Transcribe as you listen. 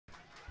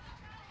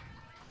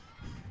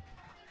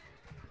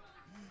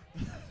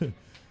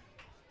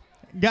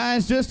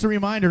Guys, just a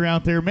reminder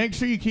out there, make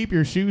sure you keep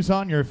your shoes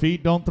on your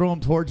feet. Don't throw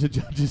them towards the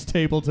judge's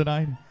table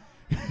tonight.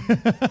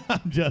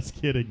 I'm just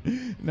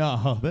kidding.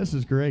 No, this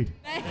is great.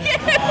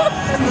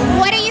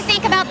 What do you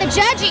think about the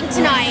judging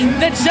tonight?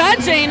 The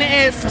judging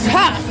is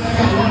tough,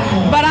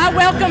 but I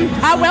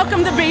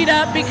welcome the beat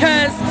up,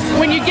 because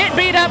when you get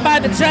beat up by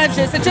the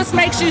judges, it just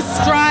makes you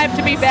strive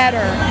to be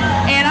better.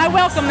 And I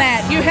welcome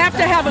that. You have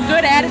to have a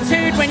good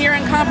attitude when you're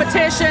in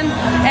competition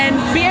and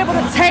be able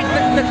to take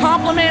the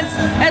compliments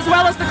as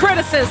well as the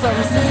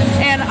criticisms.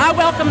 And I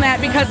welcome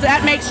that, because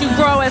that makes you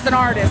grow as an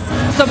artist.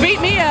 So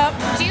beat me up.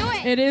 Do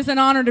it. It is an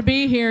honor to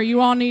be here.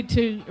 You all need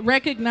to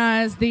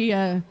recognize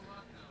the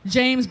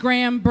James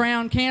Graham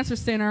Brown Cancer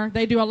Center.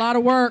 They do a lot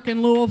of work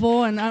in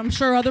Louisville and I'm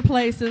sure other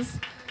places.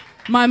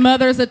 My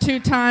mother's a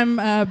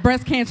 2-time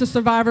breast cancer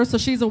survivor, so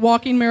she's a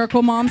walking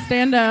miracle. Mom,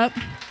 stand up.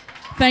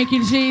 Thank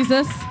you,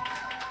 Jesus.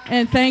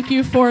 And thank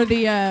you for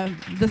the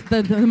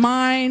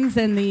minds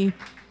and the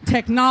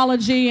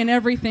technology and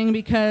everything,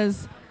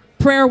 because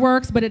prayer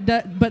works, but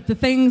the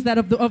things that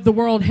of the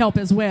world help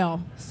as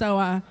well.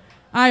 So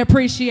I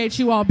appreciate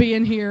you all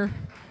being here.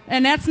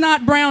 And that's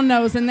not brown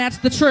nose, and that's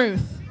the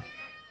truth.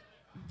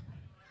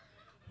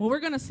 Well, we're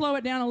going to slow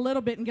it down a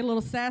little bit and get a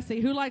little sassy.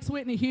 Who likes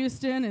Whitney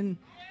Houston and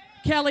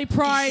Kelly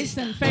Price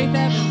and Faith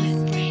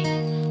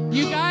Evans?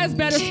 You guys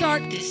better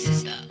start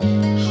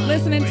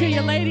listening to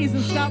your ladies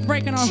and stop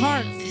breaking our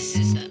hearts.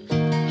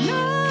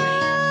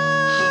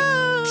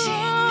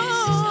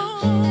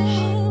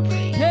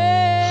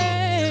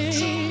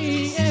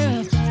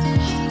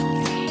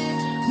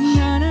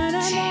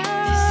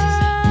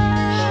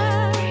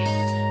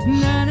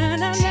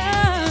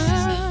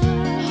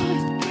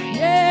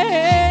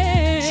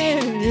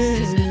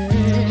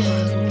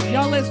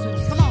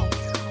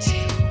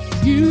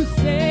 You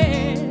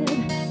said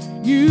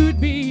you'd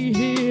be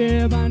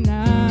here by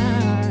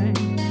 9.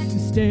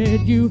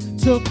 Instead, you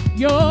took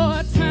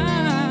your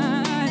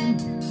time.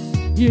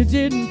 You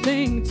didn't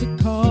think to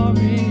call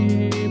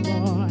me,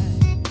 boy.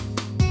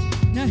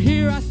 Now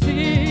here I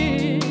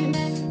sit,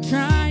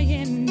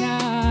 trying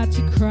not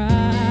to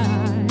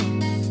cry,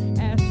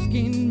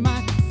 asking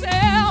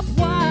myself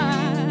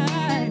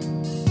why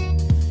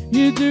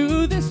you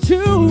do this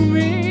to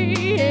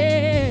me.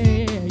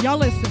 Yeah. Y'all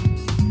listen.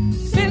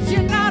 Since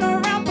you're not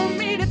around for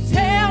me to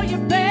tell you,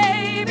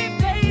 baby,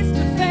 face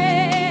to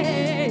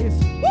face,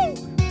 woo!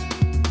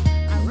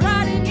 I'm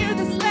writing you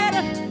this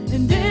letter,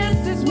 and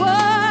this is what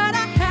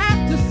I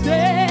have to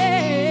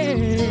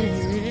say.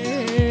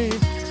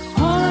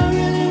 All I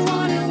really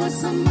wanted was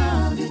some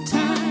of your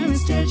time.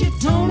 Instead, you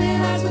told me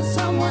lies when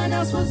someone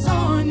else was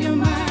on your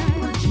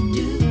mind. What'd you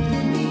do to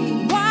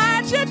me?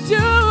 Why'd you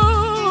do?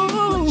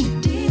 What you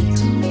did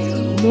to me?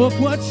 Look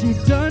what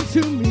you've done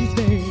to me,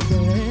 baby.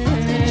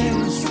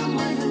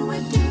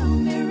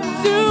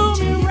 Do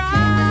me right.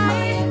 My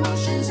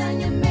emotions,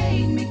 and you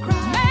made me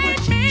cry.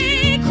 Made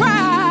me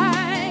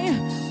cry.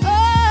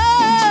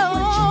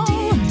 Oh,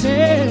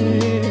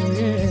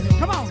 hey.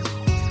 Come on.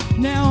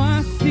 Now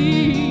I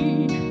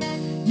see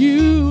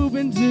you've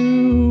been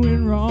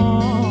doing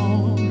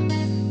wrong.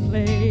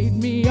 Played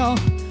me all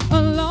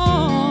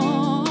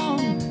along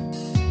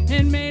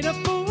and made a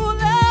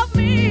fool of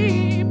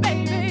me,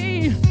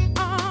 baby.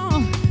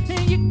 Oh,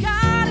 and you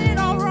got it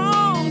all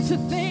wrong to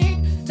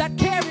think that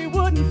Carrie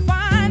wouldn't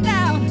find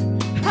out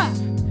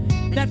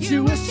that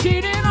you was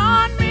cheating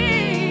on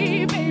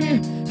me, baby.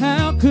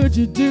 How could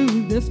you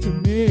do this to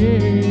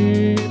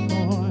me,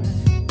 boy?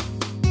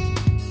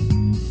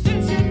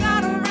 Since you're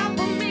not around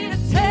for me to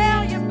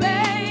tell you,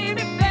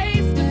 baby,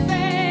 face to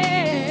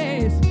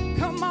face,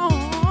 come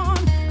on,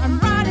 I'm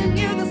writing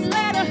you this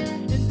letter,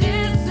 and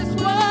this is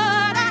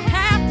what I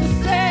have to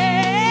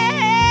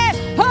say.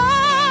 Oh,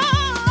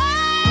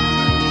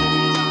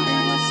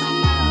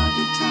 some of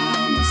your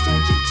time.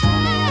 Instead, you told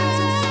me that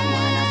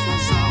someone else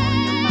was on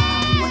your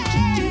mind. What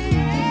you do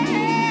to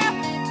me?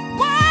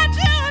 Why'd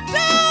you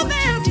do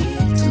this?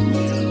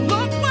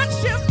 Look what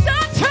you've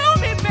done to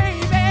me,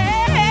 baby.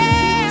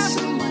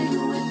 Someone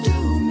who would do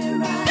me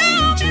right.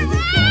 Do me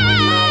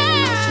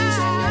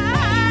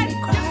right.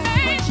 You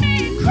made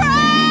me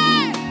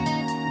cry.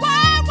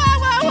 Why?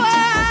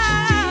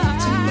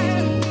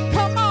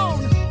 Come on.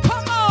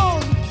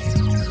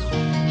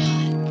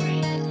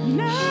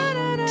 Na,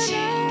 na, na, na.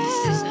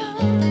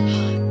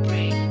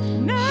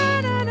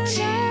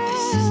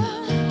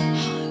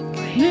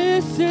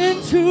 Listen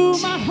to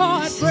my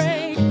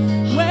heartbreak.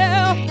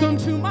 Welcome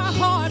to my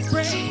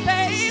heartbreak,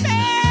 baby.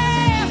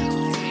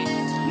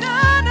 No.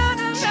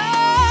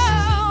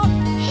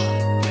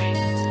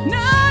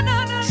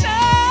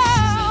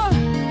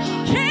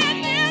 Can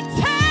you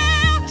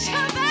tell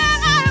that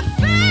I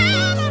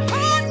feel a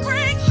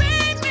heartbreak,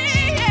 baby?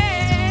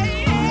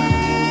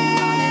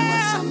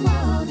 Some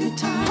of your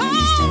time.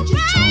 Instead, you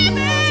told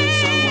me that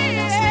someone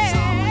else was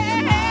on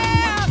your mind.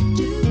 What you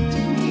do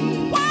to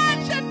me? Why'd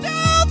you do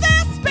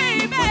this,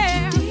 baby?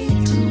 What you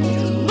did to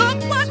me?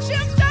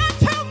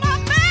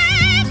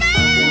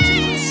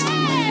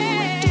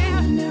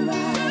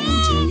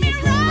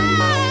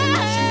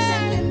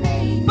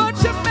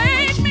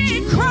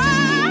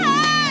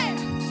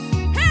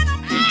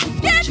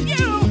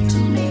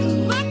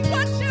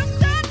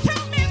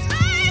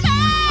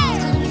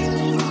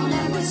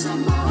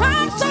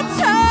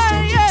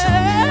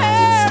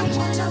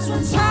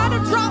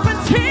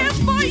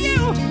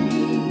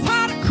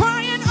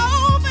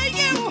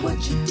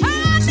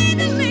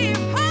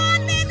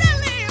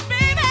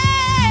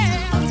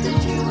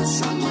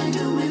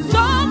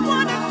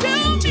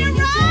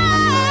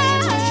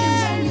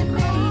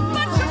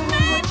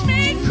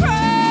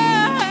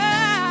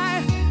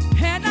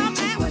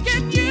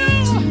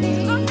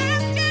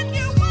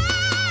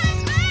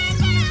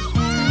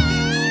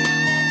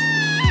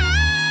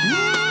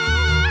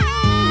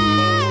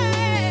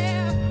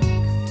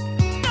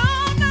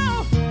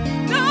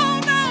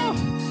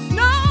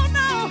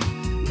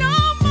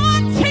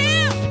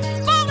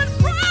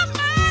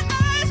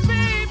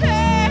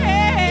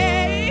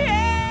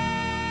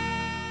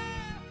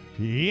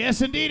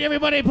 Yes, indeed.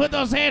 Everybody put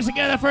those hands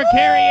together for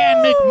Carrie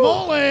Ann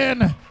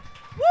McMullan.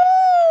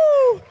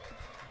 Woo!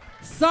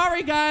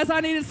 Sorry, guys.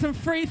 I needed some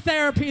free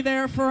therapy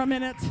there for a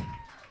minute.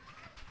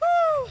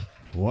 Woo!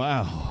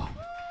 Wow.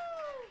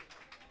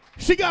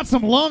 She got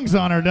some lungs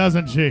on her,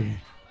 doesn't she?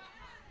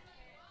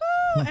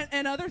 Woo!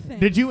 And other things.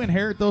 Did you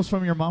inherit those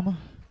from your mama?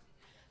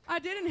 I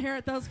did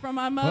inherit those from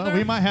my mother. Well,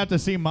 we might have to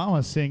see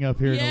Mama sing up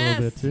here in a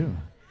little bit, too.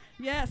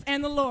 Yes,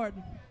 and the Lord.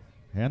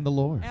 And the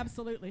Lord.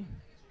 Absolutely.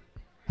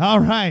 All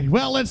right.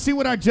 Well, let's see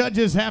what our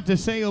judges have to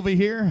say over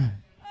here.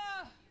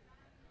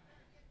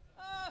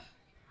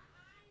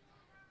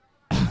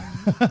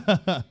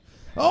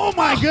 Oh,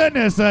 my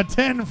goodness. A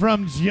 10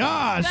 from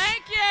Josh.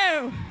 Thank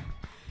you.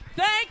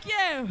 Thank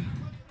you.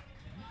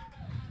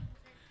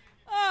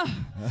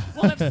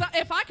 Well,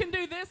 if I can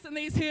do this in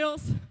these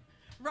heels,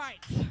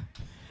 right.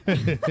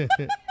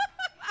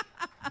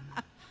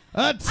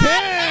 A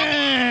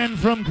 10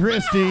 from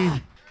Christy.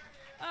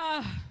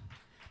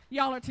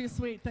 Y'all are too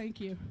sweet.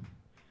 Thank you.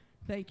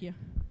 Thank you.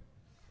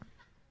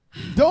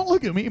 Don't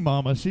look at me,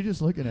 Mama. She's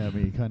just looking at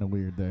me kind of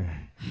weird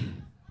there.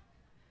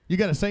 You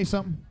got to say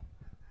something?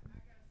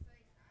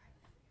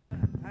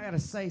 I got to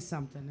say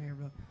something there,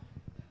 bro.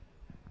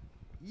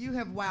 You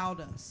have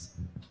wowed us.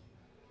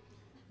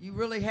 You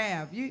really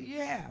have. You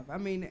have. I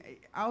mean,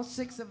 all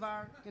 6 of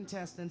our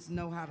contestants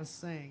know how to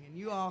sing, and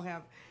you all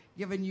have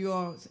given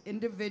your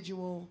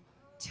individual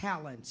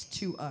talents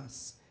to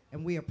us,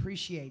 and we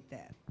appreciate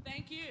that.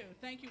 Thank you.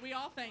 Thank you. We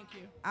all thank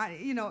you.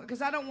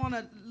 Because I don't want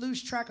to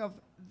lose track of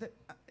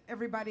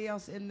everybody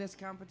else in this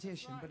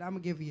competition, but I'm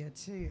going to give you a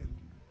 10.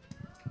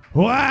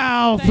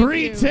 Wow, Thank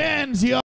 3 you. 10s, y'all.